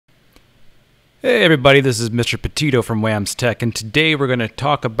Hey everybody, this is Mr. Petito from Wham's Tech, and today we're going to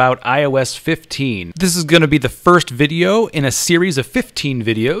talk about iOS 15. This is going to be the first video in a series of 15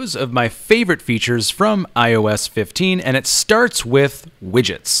 videos of my favorite features from iOS 15, and it starts with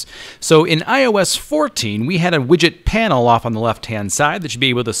widgets. So in iOS 14, we had a widget panel off on the left-hand side that you'd be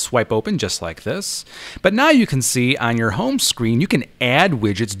able to swipe open just like this. But now you can see on your home screen, you can add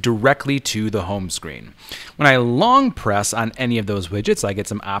widgets directly to the home screen. When I long press on any of those widgets, I get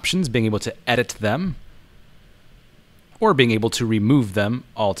some options, being able to edit them or being able to remove them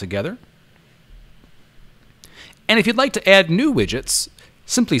altogether. And if you'd like to add new widgets,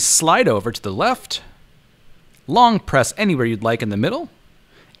 simply slide over to the left, long press anywhere you'd like in the middle,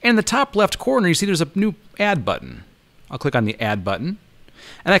 and in the top left corner you see there's a new add button. I'll click on the add button,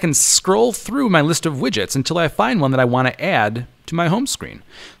 and I can scroll through my list of widgets until I find one that I want to add to my home screen.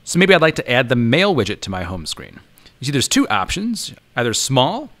 So maybe I'd like to add the mail widget to my home screen. You see there's two options, either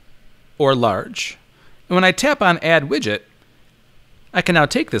small or large. And when I tap on add widget, I can now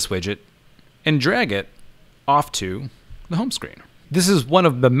take this widget and drag it off to the home screen. This is one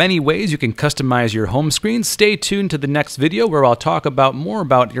of the many ways you can customize your home screen. Stay tuned to the next video where I'll talk more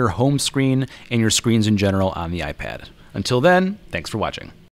about your home screen and your screens in general on the iPad. Until then, thanks for watching.